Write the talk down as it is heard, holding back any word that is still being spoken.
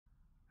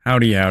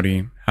Howdy,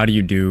 howdy. How do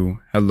you do?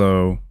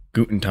 Hello,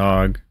 guten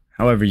tag,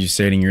 however you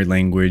say it in your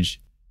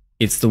language.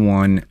 It's the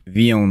one,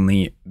 the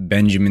only,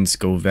 Benjamin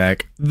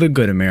Scovach, the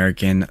good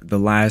American, the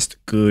last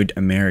good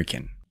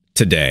American.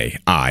 Today,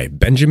 I,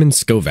 Benjamin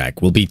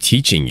Scovach, will be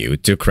teaching you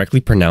to correctly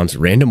pronounce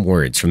random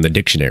words from the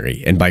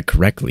dictionary, and by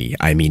correctly,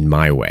 I mean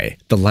my way,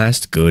 the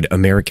last good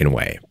American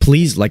way.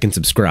 Please like and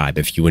subscribe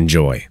if you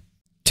enjoy.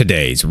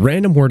 Today's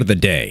random word of the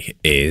day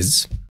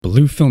is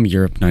Blue Film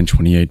Europe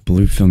 928,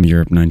 Blue Film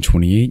Europe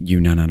 928. You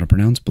now know how to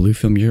pronounce Blue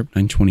Film Europe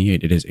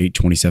 928. It is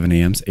 8:27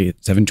 a.m.,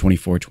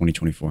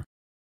 7/24/2024.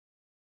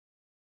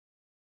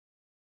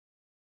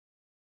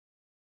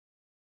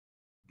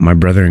 My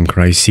brother in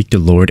Christ, seek the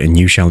Lord, and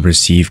you shall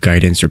receive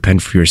guidance.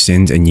 Repent for your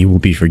sins, and you will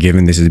be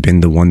forgiven. This has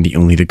been the one, the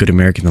only, the good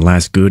American, the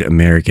last good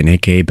American,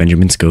 aka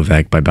Benjamin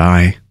Scovach.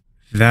 Bye-bye.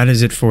 That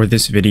is it for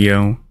this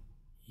video.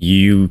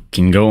 You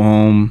can go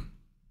home.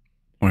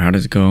 Or how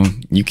does it go?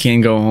 You can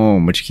go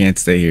home, but you can't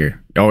stay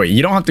here. Oh, wait,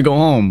 you don't have to go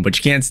home, but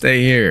you can't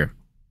stay here.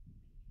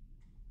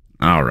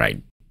 All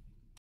right.